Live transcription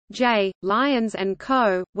J. Lyons &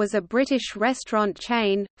 Co., was a British restaurant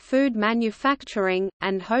chain, food manufacturing,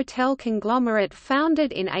 and hotel conglomerate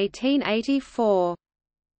founded in 1884.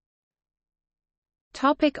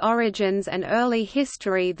 Origins and early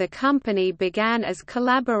history. The company began as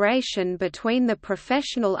collaboration between the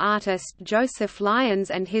professional artist Joseph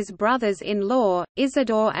Lyons and his brothers-in-law,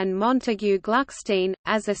 Isidore and Montague Gluckstein,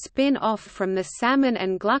 as a spin-off from the Salmon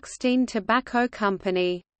and Gluckstein Tobacco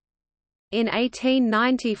Company. In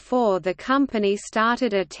 1894 the company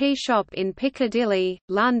started a tea shop in Piccadilly,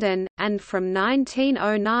 London, and from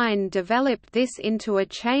 1909 developed this into a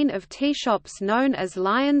chain of tea shops known as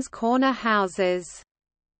Lyons Corner Houses.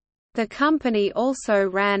 The company also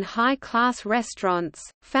ran high-class restaurants,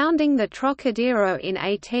 founding the Trocadero in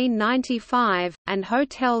 1895, and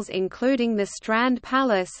hotels including the Strand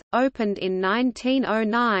Palace, opened in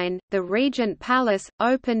 1909, the Regent Palace,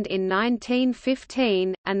 opened in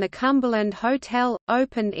 1915, and the Cumberland Hotel,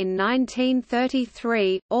 opened in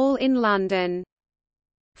 1933, all in London.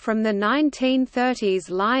 From the 1930s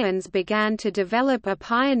Lyons began to develop a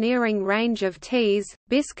pioneering range of teas,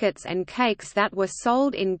 biscuits and cakes that were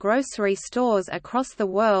sold in grocery stores across the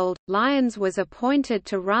world. Lyons was appointed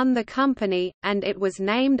to run the company, and it was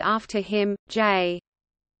named after him. J.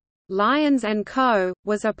 Lyons & Co.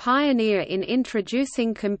 was a pioneer in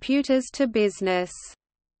introducing computers to business.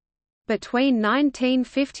 Between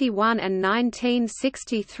 1951 and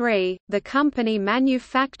 1963, the company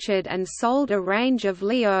manufactured and sold a range of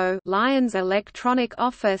Leo Lyons Electronic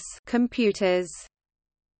Office computers.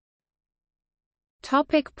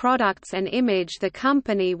 Products and image. The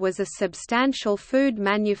company was a substantial food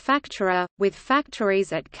manufacturer, with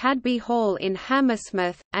factories at Cadby Hall in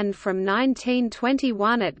Hammersmith, and from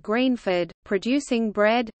 1921 at Greenford, producing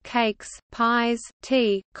bread, cakes, pies,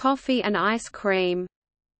 tea, coffee and ice cream.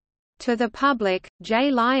 To the public, J.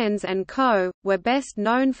 Lyons & Co. were best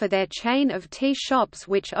known for their chain of tea shops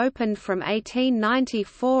which opened from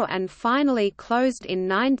 1894 and finally closed in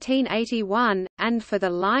 1981, and for the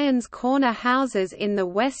Lyons Corner Houses in the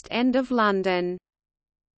West End of London.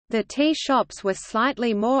 The tea shops were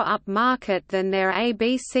slightly more upmarket than their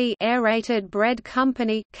ABC aerated bread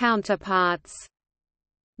company counterparts.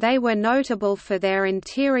 They were notable for their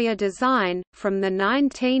interior design, from the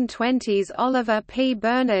 1920s Oliver P.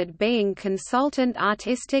 Bernard being consultant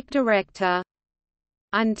artistic director.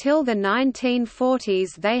 Until the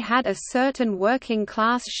 1940s they had a certain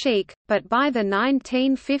working-class chic, but by the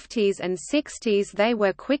 1950s and 60s they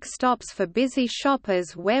were quick stops for busy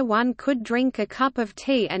shoppers where one could drink a cup of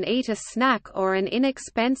tea and eat a snack or an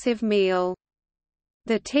inexpensive meal.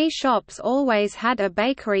 The tea shops always had a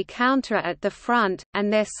bakery counter at the front,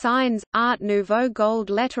 and their signs, Art Nouveau gold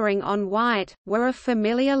lettering on white, were a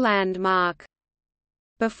familiar landmark.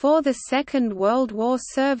 Before the Second World War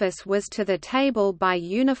service was to the table by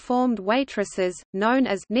uniformed waitresses, known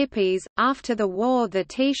as nippies. After the war the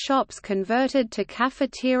tea shops converted to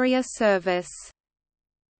cafeteria service.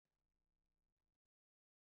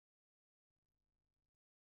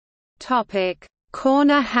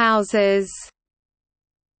 Corner houses.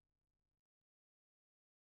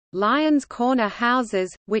 Lyons Corner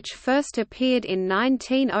Houses, which first appeared in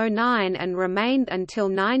 1909 and remained until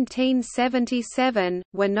 1977,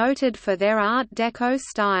 were noted for their Art Deco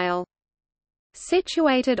style.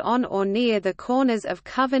 Situated on or near the corners of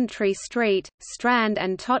Coventry Street, Strand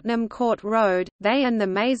and Tottenham Court Road, they and the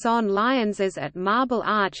Maison Lyonses at Marble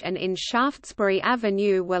Arch and in Shaftesbury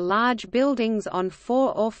Avenue were large buildings on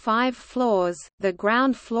 4 or 5 floors, the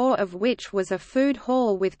ground floor of which was a food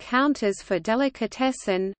hall with counters for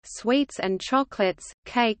delicatessen, sweets and chocolates,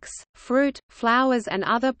 cakes, fruit, flowers and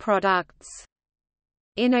other products.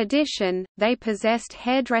 In addition, they possessed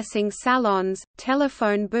hairdressing salons,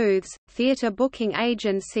 telephone booths, theatre booking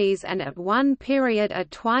agencies and at one period a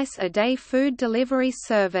twice-a-day food delivery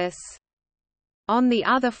service. On the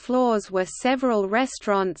other floors were several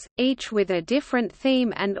restaurants, each with a different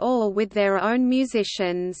theme and all with their own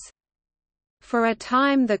musicians. For a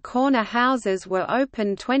time the corner houses were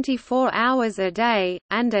open 24 hours a day,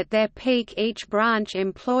 and at their peak each branch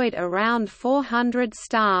employed around 400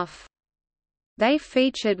 staff. They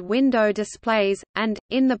featured window displays, and,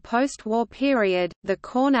 in the post-war period, the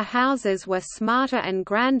corner houses were smarter and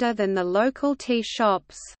grander than the local tea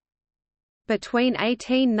shops. Between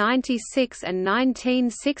 1896 and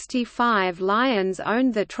 1965 Lyons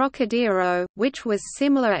owned the Trocadero, which was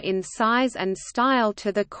similar in size and style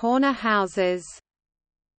to the corner houses.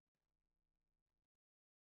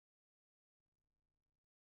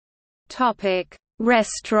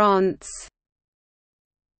 Restaurants.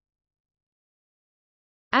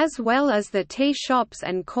 As well as the tea shops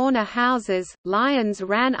and corner houses, Lyons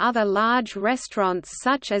ran other large restaurants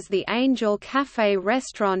such as the Angel Café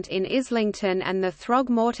restaurant in Islington and the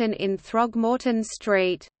Throgmorton in Throgmorton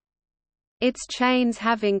Street. Its chains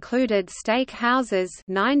have included Steak Houses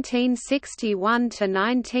 (1961 to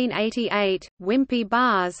 1988), Wimpy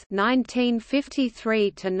Bars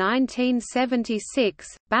 (1953 to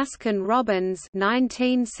 1976), Baskin Robbins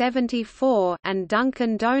 (1974), and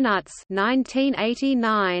Dunkin' Donuts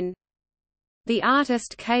 (1989). The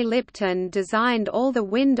artist Kay Lipton designed all the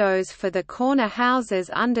windows for the corner houses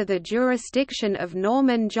under the jurisdiction of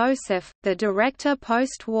Norman Joseph, the director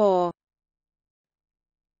post-war.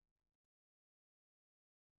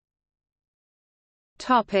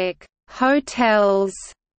 Hotels.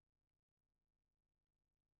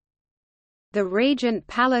 The Regent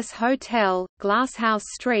Palace Hotel, Glasshouse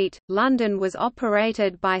Street, London was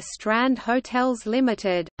operated by Strand Hotels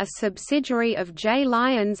Limited, a subsidiary of J.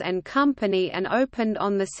 Lyons and Company, and opened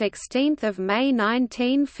on 16 May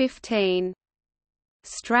 1915.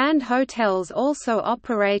 Strand Hotels also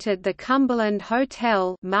operated the Cumberland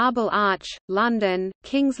Hotel, Marble Arch, London,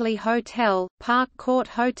 Kingsley Hotel, Park Court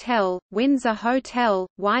Hotel, Windsor Hotel,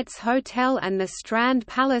 White's Hotel and the Strand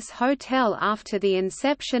Palace Hotel after the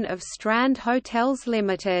inception of Strand Hotels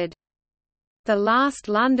Limited. The last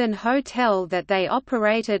London hotel that they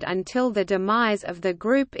operated until the demise of the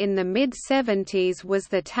group in the mid-70s was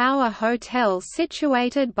the Tower Hotel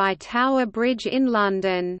situated by Tower Bridge in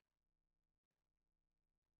London.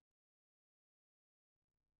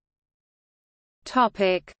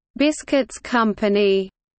 Biscuits Company.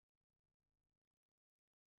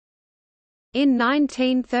 In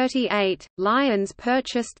 1938, Lyons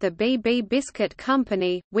purchased the B.B. Biscuit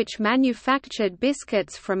Company, which manufactured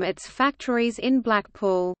biscuits from its factories in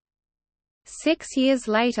Blackpool. 6 years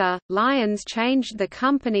later, Lyons changed the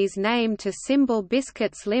company's name to Symbol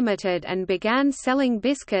Biscuits Limited and began selling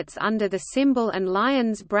biscuits under the Symbol and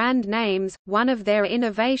Lyons brand names. One of their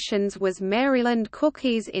innovations was Maryland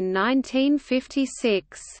cookies in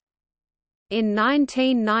 1956. In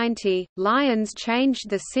 1990, Lyons changed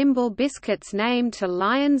the Symbol Biscuits name to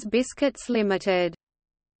Lyons Biscuits Limited.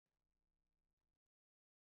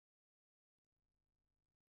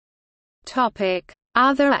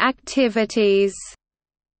 Other activities.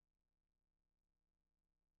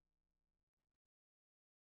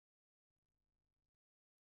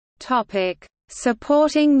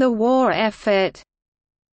 Supporting the war effort.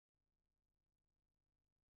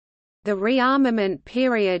 The rearmament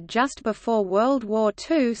period just before World War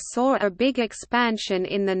II saw a big expansion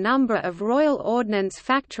in the number of Royal Ordnance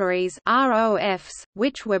Factories (ROFs),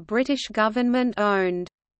 which were British government-owned.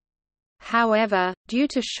 However, due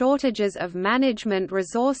to shortages of management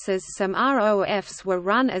resources, some ROFs were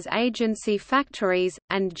run as agency factories,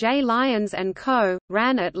 and J. Lyons & Co.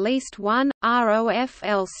 ran at least one, ROF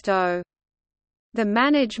Elstow. The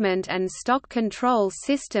management and stock control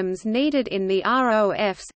systems needed in the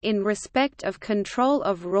ROFs, in respect of control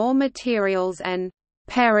of raw materials and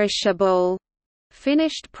perishable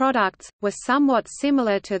finished products, were somewhat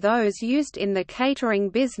similar to those used in the catering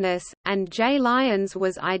business, and J. Lyons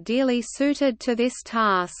was ideally suited to this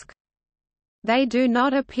task. They do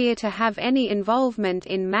not appear to have any involvement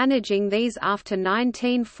in managing these after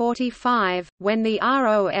 1945, when the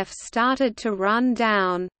ROFs started to run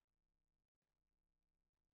down.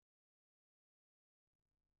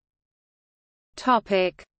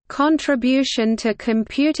 Contribution to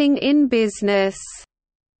computing in business.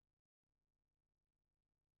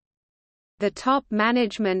 The top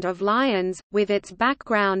management of Lyons, with its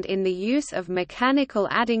background in the use of mechanical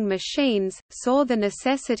adding machines, saw the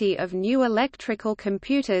necessity of new electrical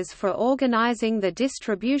computers for organizing the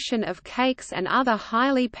distribution of cakes and other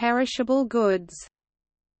highly perishable goods.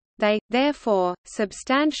 They, therefore,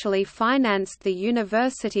 substantially financed the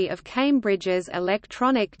University of Cambridge's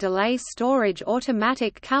Electronic Delay Storage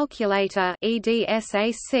Automatic Calculator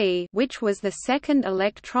 (EDSAC), which was the second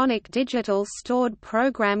electronic digital stored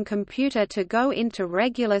program computer to go into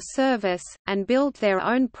regular service, and built their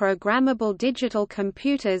own programmable digital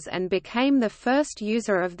computers and became the first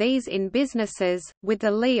user of these in businesses, with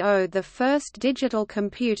the Leo the first digital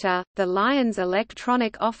computer, the Lyons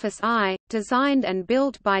Electronic Office I, designed and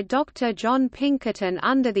built by Dr. John Pinkerton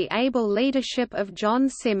under the able leadership of John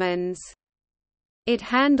Simmons. It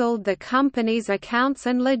handled the company's accounts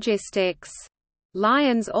and logistics.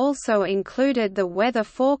 Lyons also included the weather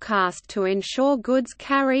forecast to ensure goods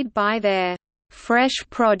carried by their fresh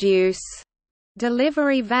produce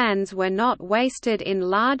delivery vans were not wasted in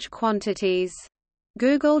large quantities.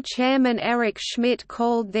 Google chairman Eric Schmidt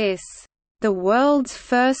called this, "the world's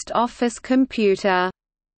first office computer."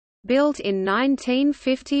 Built in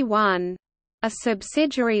 1951. A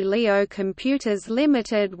subsidiary Leo Computers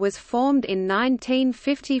Limited was formed in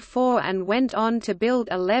 1954 and went on to build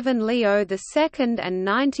 11 Leo II and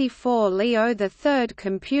 94 Leo III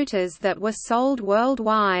computers that were sold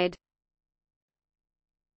worldwide.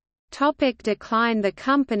 Decline. The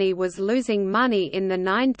company was losing money in the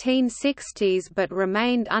 1960s but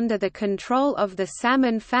remained under the control of the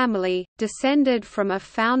Salmon family, descended from a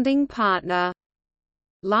founding partner.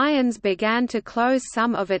 Lyons began to close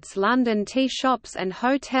some of its London tea shops and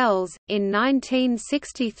hotels. In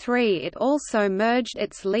 1963, it also merged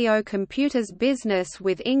its Leo Computers business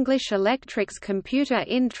with English Electric's computer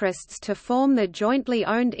interests to form the jointly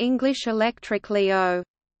owned English Electric Leo.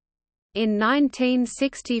 In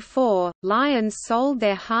 1964, Lyons sold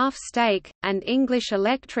their half stake, and English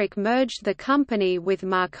Electric merged the company with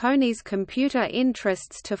Marconi's computer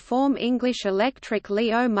interests to form English Electric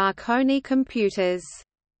Leo Marconi Computers.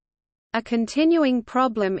 A continuing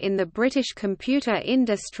problem in the British computer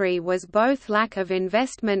industry was both lack of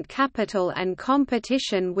investment capital and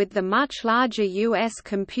competition with the much larger US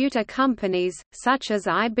computer companies, such as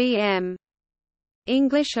IBM.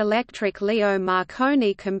 English Electric Leo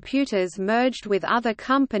Marconi Computers merged with other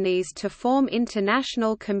companies to form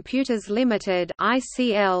International Computers Limited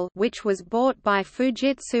 (ICL), which was bought by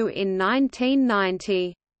Fujitsu in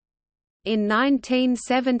 1990. In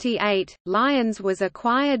 1978, Lyons was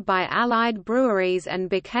acquired by Allied Breweries and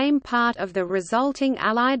became part of the resulting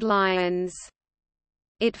Allied Lyons.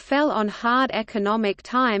 It fell on hard economic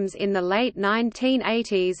times in the late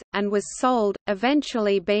 1980s, and was sold,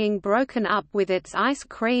 eventually being broken up with its ice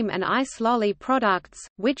cream and ice lolly products,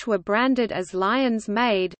 which were branded as Lyons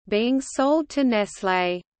Made, being sold to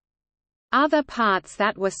Nestlé. Other parts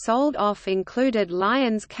that were sold off included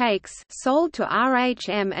Lyons Cakes, sold to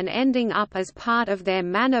RHM and ending up as part of their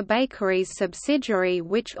Manor Bakeries subsidiary,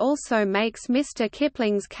 which also makes Mr.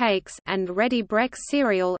 Kipling's Cakes, and Ready Breck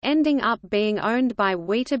cereal, ending up being owned by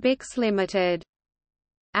Weetabix Limited.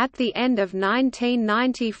 At the end of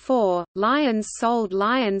 1994, Lyons sold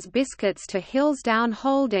Lyons Biscuits to Hillsdown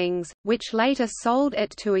Holdings, which later sold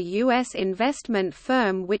it to a U.S. investment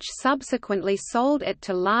firm which subsequently sold it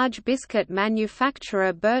to large biscuit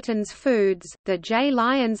manufacturer Burton's Foods. The J.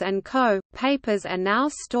 Lyons & Co. papers are now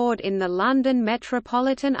stored in the London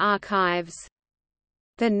Metropolitan Archives.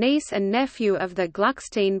 The niece and nephew of the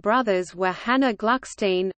Gluckstein brothers were Hannah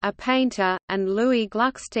Gluckstein, a painter, and Louis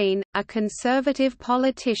Gluckstein, a conservative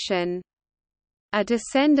politician. A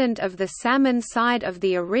descendant of the Salmon side of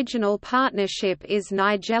the original partnership is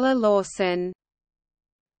Nigella Lawson.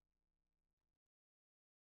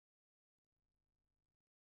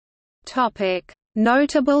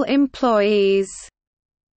 Notable employees.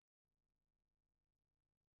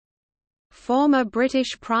 Former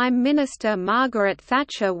British Prime Minister Margaret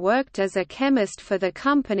Thatcher worked as a chemist for the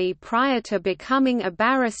company prior to becoming a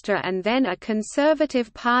barrister and then a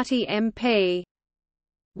Conservative Party MP.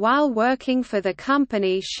 While working for the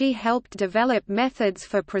company, she helped develop methods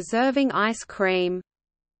for preserving ice cream.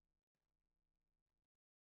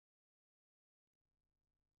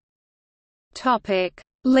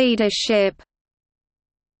 Leadership.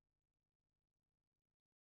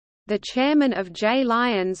 The chairman of J.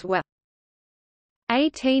 Lyons were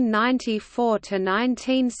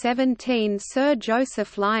 1894–1917 Sir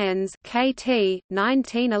Joseph Lyons KT,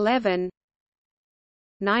 1911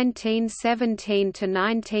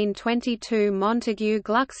 1917–1922 Montague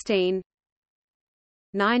Gluckstein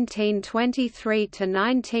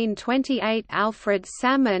 1923–1928 Alfred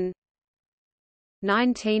Salmon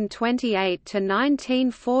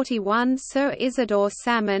 1928–1941 Sir Isidore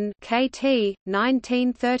Salmon KT,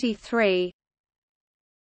 1933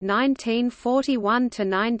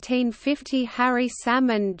 1941–1950 Harry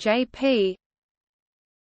Salmon J.P.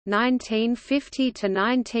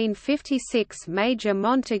 1950–1956 Major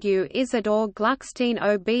Montague Isidore Gluckstein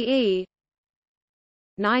OBE.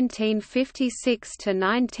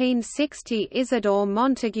 1956–1960 Isidore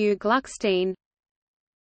Montague Gluckstein.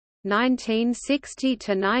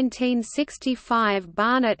 1960–1965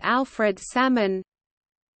 Barnett Alfred Salmon.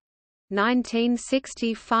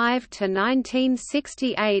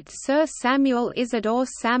 1965–1968 Sir Samuel Isidore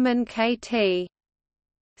Salmon KT.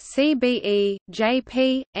 CBE,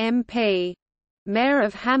 JP, MP. Mayor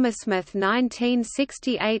of Hammersmith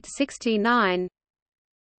 1968–69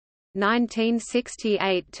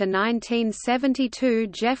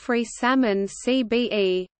 1968–1972 Geoffrey Salmon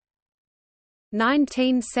CBE.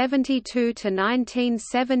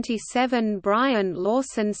 1972–1977 Brian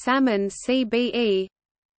Lawson Salmon CBE.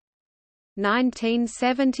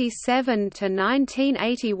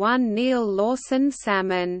 1977–1981 Neil Lawson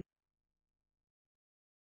Salmon.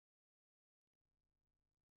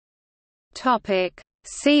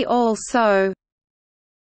 See also: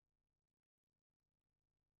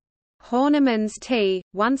 Horniman's Tea,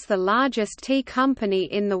 once the largest tea company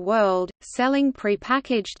in the world, selling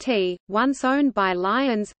prepackaged tea, once owned by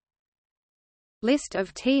Lyons. List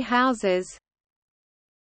of tea houses.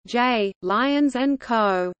 J. Lyons &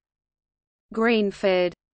 Co.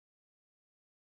 Greenford